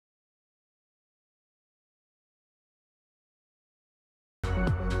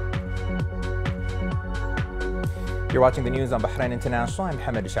You're watching the news on Bahrain International. I'm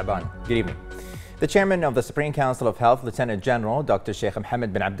Mohammed Shaban. Good evening. The chairman of the Supreme Council of Health, Lieutenant General Dr. Sheikh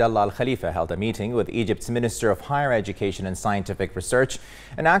Mohammed bin Abdullah Al Khalifa, held a meeting with Egypt's Minister of Higher Education and Scientific Research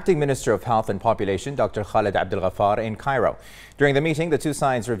and Acting Minister of Health and Population, Dr. Khalid Abdel Ghaffar, in Cairo. During the meeting, the two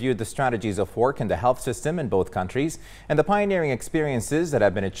sides reviewed the strategies of work in the health system in both countries and the pioneering experiences that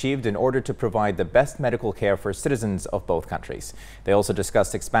have been achieved in order to provide the best medical care for citizens of both countries. They also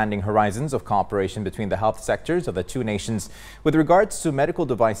discussed expanding horizons of cooperation between the health sectors of the two nations with regards to medical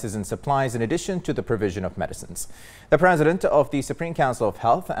devices and supplies, in addition to the provision of medicines. The president of the Supreme Council of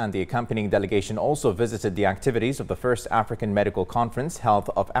Health and the accompanying delegation also visited the activities of the first African Medical Conference, Health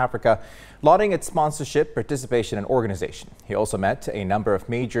of Africa, lauding its sponsorship, participation and organization. He also met a number of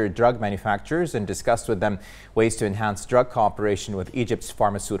major drug manufacturers and discussed with them ways to enhance drug cooperation with Egypt's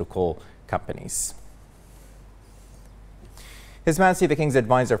pharmaceutical companies. His Majesty the King's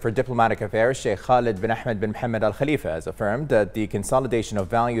Advisor for Diplomatic Affairs, Sheikh Khalid bin Ahmed bin Mohammed Al Khalifa, has affirmed that the consolidation of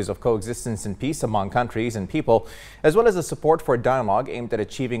values of coexistence and peace among countries and people, as well as the support for dialogue aimed at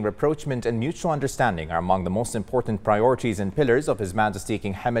achieving rapprochement and mutual understanding, are among the most important priorities and pillars of His Majesty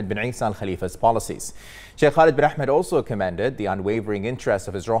King Hamad bin Isa Al Khalifa's policies. Sheikh Khalid bin Ahmed also commended the unwavering interest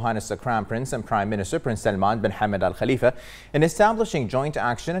of His Royal Highness the Crown Prince and Prime Minister Prince Salman bin Hamad Al Khalifa in establishing joint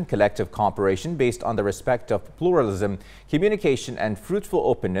action and collective cooperation based on the respect of pluralism, communication and fruitful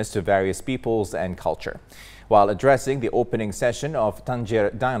openness to various peoples and culture. While addressing the opening session of Tangier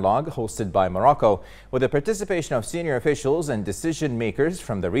Dialogue hosted by Morocco, with the participation of senior officials and decision makers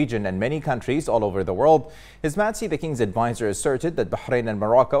from the region and many countries all over the world, His Majesty the King's Advisor asserted that Bahrain and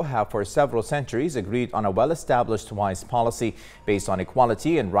Morocco have for several centuries agreed on a well-established wise policy based on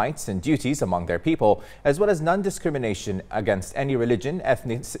equality and rights and duties among their people, as well as non-discrimination against any religion,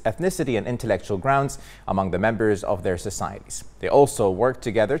 ethnicity and intellectual grounds among the members of their societies. They also worked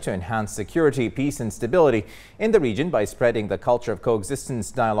together to enhance security, peace and stability in the region by spreading the culture of coexistence,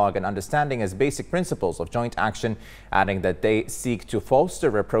 dialogue and understanding as basic principles of joint action, adding that they seek to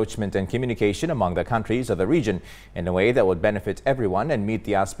foster rapprochement and communication among the countries of the region in a way that would benefit everyone and meet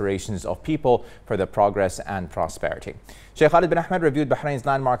the aspirations of people for the progress and prosperity. Sheikh Khalid bin Ahmed reviewed Bahrain's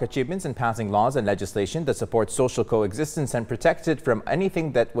landmark achievements in passing laws and legislation that support social coexistence and protect it from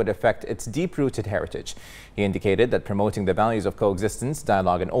anything that would affect its deep-rooted heritage. He indicated that promoting the values of coexistence,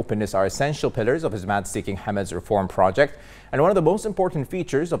 dialogue and openness are essential pillars of His Majesty King Hamad's reform project and one of the most important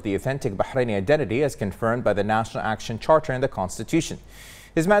features of the authentic Bahraini identity as confirmed by the National Action Charter and the Constitution.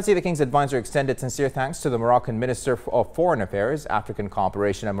 His Majesty the King's Advisor extended sincere thanks to the Moroccan Minister of Foreign Affairs, African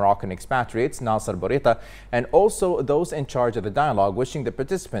Cooperation and Moroccan Expatriates, Nasser Bourita, and also those in charge of the dialogue, wishing the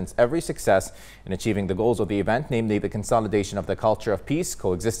participants every success in achieving the goals of the event, namely the consolidation of the culture of peace,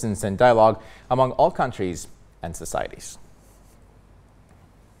 coexistence and dialogue among all countries and societies.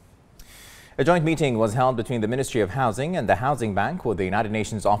 A joint meeting was held between the Ministry of Housing and the Housing Bank with the United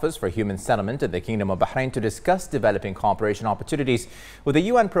Nations Office for Human Settlement in the Kingdom of Bahrain to discuss developing cooperation opportunities with the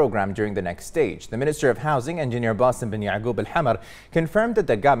UN program during the next stage. The Minister of Housing, Engineer Basim bin Yaqub Al-Hamar, confirmed that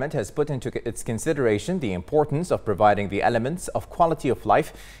the government has put into its consideration the importance of providing the elements of quality of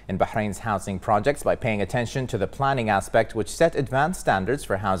life in Bahrain's housing projects by paying attention to the planning aspect, which set advanced standards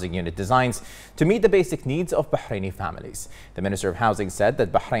for housing unit designs to meet the basic needs of Bahraini families. The Minister of Housing said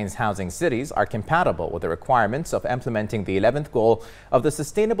that Bahrain's housing cities are compatible with the requirements of implementing the 11th goal of the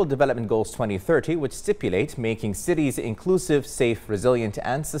Sustainable Development Goals 2030, which stipulate making cities inclusive, safe, resilient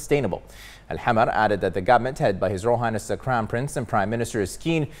and sustainable. Al-Hamar added that the government, headed by His Royal Highness the Crown Prince and Prime Minister, is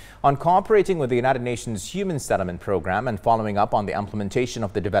keen on cooperating with the United Nations Human Settlement Program and following up on the implementation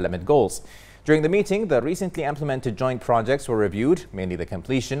of the development goals. During the meeting, the recently implemented joint projects were reviewed, mainly the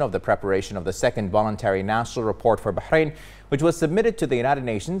completion of the preparation of the second voluntary national report for Bahrain, which was submitted to the United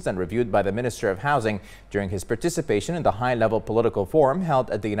Nations and reviewed by the Minister of Housing during his participation in the high-level political forum held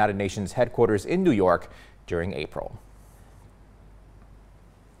at the United Nations headquarters in New York during April.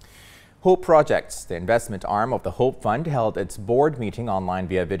 Hope Projects, the investment arm of the Hope Fund, held its board meeting online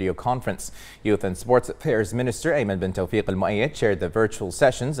via video conference. Youth and Sports Affairs Minister Ayman bin Tawfiq Al-Muayyad chaired the virtual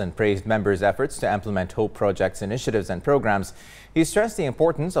sessions and praised members' efforts to implement Hope Projects initiatives and programs. He stressed the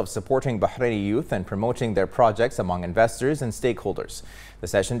importance of supporting Bahraini youth and promoting their projects among investors and stakeholders. The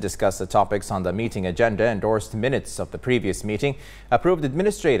session discussed the topics on the meeting agenda, endorsed minutes of the previous meeting, approved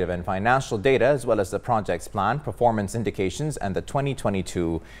administrative and financial data, as well as the project's plan, performance indications, and the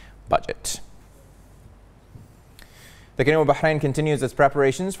 2022 budget. The Kingdom of Bahrain continues its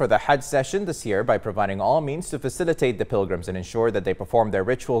preparations for the Hajj session this year by providing all means to facilitate the pilgrims and ensure that they perform their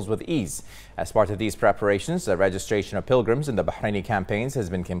rituals with ease. As part of these preparations, the registration of pilgrims in the Bahraini campaigns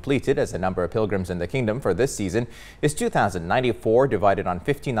has been completed, as the number of pilgrims in the kingdom for this season is 2,094 divided on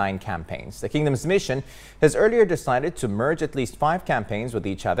 59 campaigns. The kingdom's mission has earlier decided to merge at least 5 campaigns with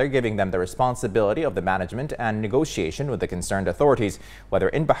each other, giving them the responsibility of the management and negotiation with the concerned authorities, whether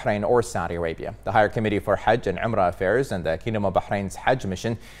in Bahrain or Saudi Arabia. The Higher Committee for Hajj and Umrah Affairs and the Kingdom of Bahrain's Hajj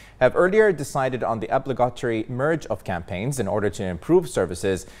mission have earlier decided on the obligatory merge of campaigns in order to improve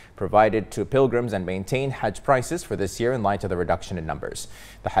services provided to pilgrims and maintain Hajj prices for this year in light of the reduction in numbers.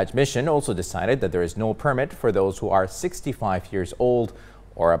 The Hajj mission also decided that there is no permit for those who are 65 years old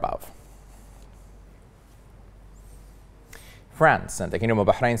or above. France and the Kingdom of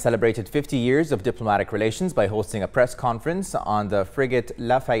Bahrain celebrated 50 years of diplomatic relations by hosting a press conference on the frigate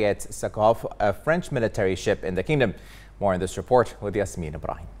Lafayette Sakov, a French military ship in the kingdom. More in this report with Yasmin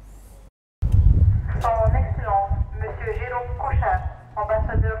Ibrahim.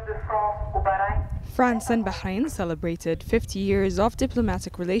 France and Bahrain celebrated 50 years of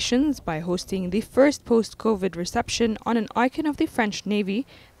diplomatic relations by hosting the first post-COVID reception on an icon of the French Navy,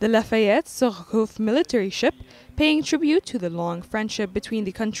 the Lafayette Sakov military ship, paying tribute to the long friendship between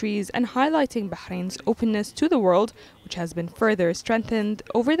the countries and highlighting Bahrain's openness to the world, which has been further strengthened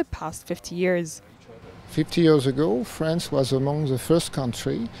over the past 50 years. 50 years ago, France was among the first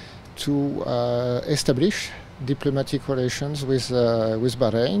countries to establish diplomatic relations with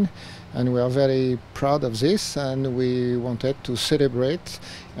Bahrain, and we are very proud of this, and we wanted to celebrate.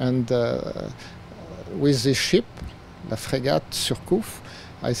 And with this ship, la Frégate Surcouf,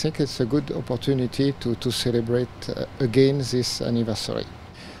 I think it's a good opportunity to celebrate again this anniversary.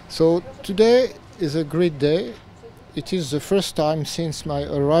 So today is a great day. It is the first time since my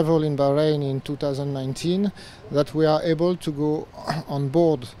arrival in Bahrain in 2019 that we are able to go on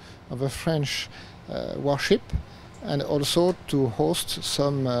board of a French warship and also to host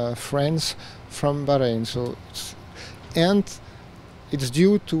some friends from Bahrain. And it's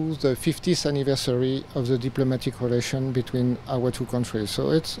due to the 50th anniversary of the diplomatic relation between our two countries.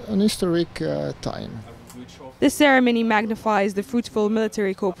 So it's an historic time. This ceremony magnifies the fruitful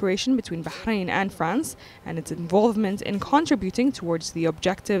military cooperation between Bahrain and France and its involvement in contributing towards the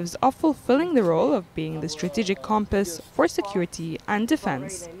objectives of fulfilling the role of being the strategic compass for security and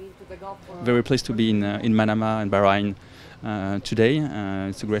defense. Very pleased to be in Manama and Bahrain today.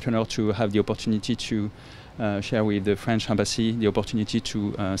 It's a great honor to have the opportunity to share with the French embassy the opportunity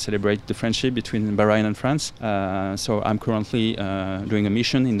to celebrate the friendship between Bahrain and France. So I'm currently doing a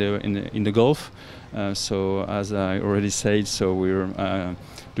mission in the Gulf. So as I already said, so we're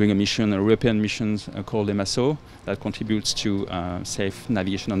doing a European mission called EMASO that contributes to safe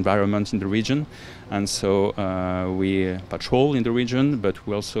navigation environment in the region. And so we patrol in the region, but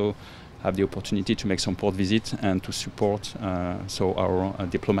we also have the opportunity to make some port visits and to support our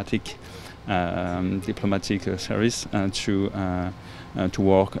diplomatic service to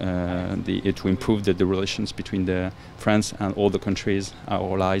work to improve the relations between France and all the countries,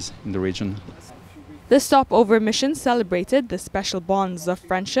 our allies in the region. The stopover mission celebrated the special bonds of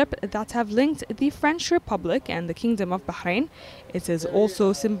friendship that have linked the French Republic and the Kingdom of Bahrain. It is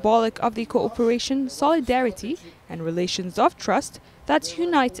also symbolic of the cooperation, solidarity, and relations of trust that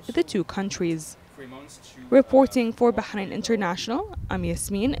unite the two countries. Reporting for Bahrain International, I'm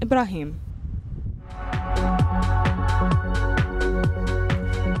Yasmin Ibrahim.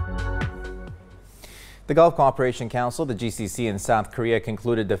 The Gulf Cooperation Council, the GCC, in South Korea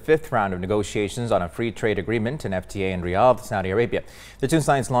concluded the 5th round of negotiations on a free trade agreement, an FTA, in Riyadh, Saudi Arabia. The two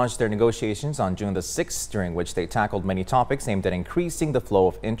sides launched their negotiations on June the 6th, during which they tackled many topics aimed at increasing the flow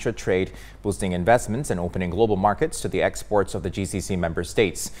of intra-trade, boosting investments, and opening global markets to the exports of the GCC member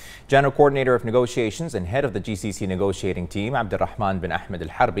states. General Coordinator of Negotiations and head of the GCC negotiating team, Abdurrahman bin Ahmed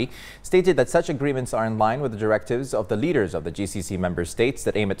al-Harbi, stated that such agreements are in line with the directives of the leaders of the GCC member states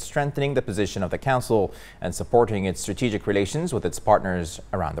that aim at strengthening the position of the Council and supporting its strategic relations with its partners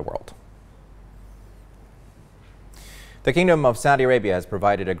around the world. The Kingdom of Saudi Arabia has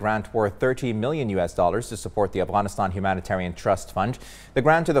provided a grant worth $30 million to support the Afghanistan Humanitarian Trust Fund. The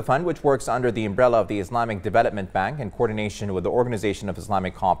grant to the fund, which works under the umbrella of the Islamic Development Bank in coordination with the Organization of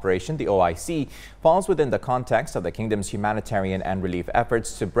Islamic Cooperation, the OIC, falls within the context of the Kingdom's humanitarian and relief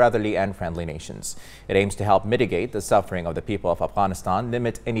efforts to brotherly and friendly nations. It aims to help mitigate the suffering of the people of Afghanistan,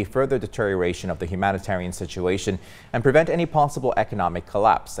 limit any further deterioration of the humanitarian situation, and prevent any possible economic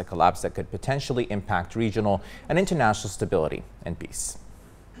collapse, a collapse that could potentially impact regional and international stability and peace.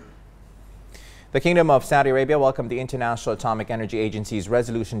 The Kingdom of Saudi Arabia welcomed the International Atomic Energy Agency's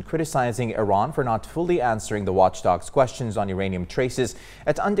resolution criticizing Iran for not fully answering the watchdog's questions on uranium traces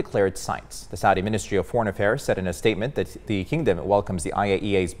at undeclared sites. The Saudi Ministry of Foreign Affairs said in a statement that the kingdom welcomes the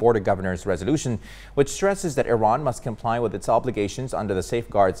IAEA's Board of Governors resolution, which stresses that Iran must comply with its obligations under the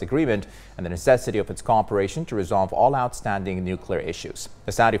Safeguards Agreement and the necessity of its cooperation to resolve all outstanding nuclear issues.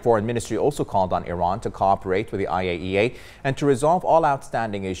 The Saudi Foreign Ministry also called on Iran to cooperate with the IAEA and to resolve all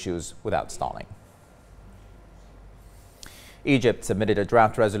outstanding issues without stalling. Egypt submitted a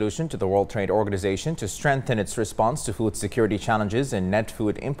draft resolution to the World Trade Organization to strengthen its response to food security challenges in net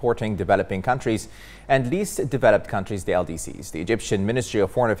food importing developing countries and least developed countries, the LDCs. The Egyptian Ministry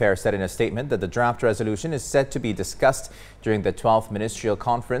of Foreign Affairs said in a statement that the draft resolution is set to be discussed during the 12th Ministerial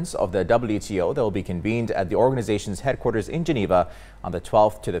Conference of the WTO that will be convened at the organization's headquarters in Geneva on the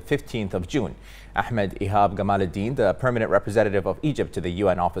 12th to the 15th of June. Ahmed Ihab Gamaluddin, the permanent representative of Egypt to the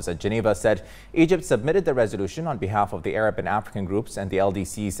UN office at Geneva, said Egypt submitted the resolution on behalf of the Arab and African groups and the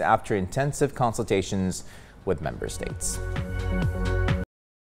LDCs after intensive consultations with member states.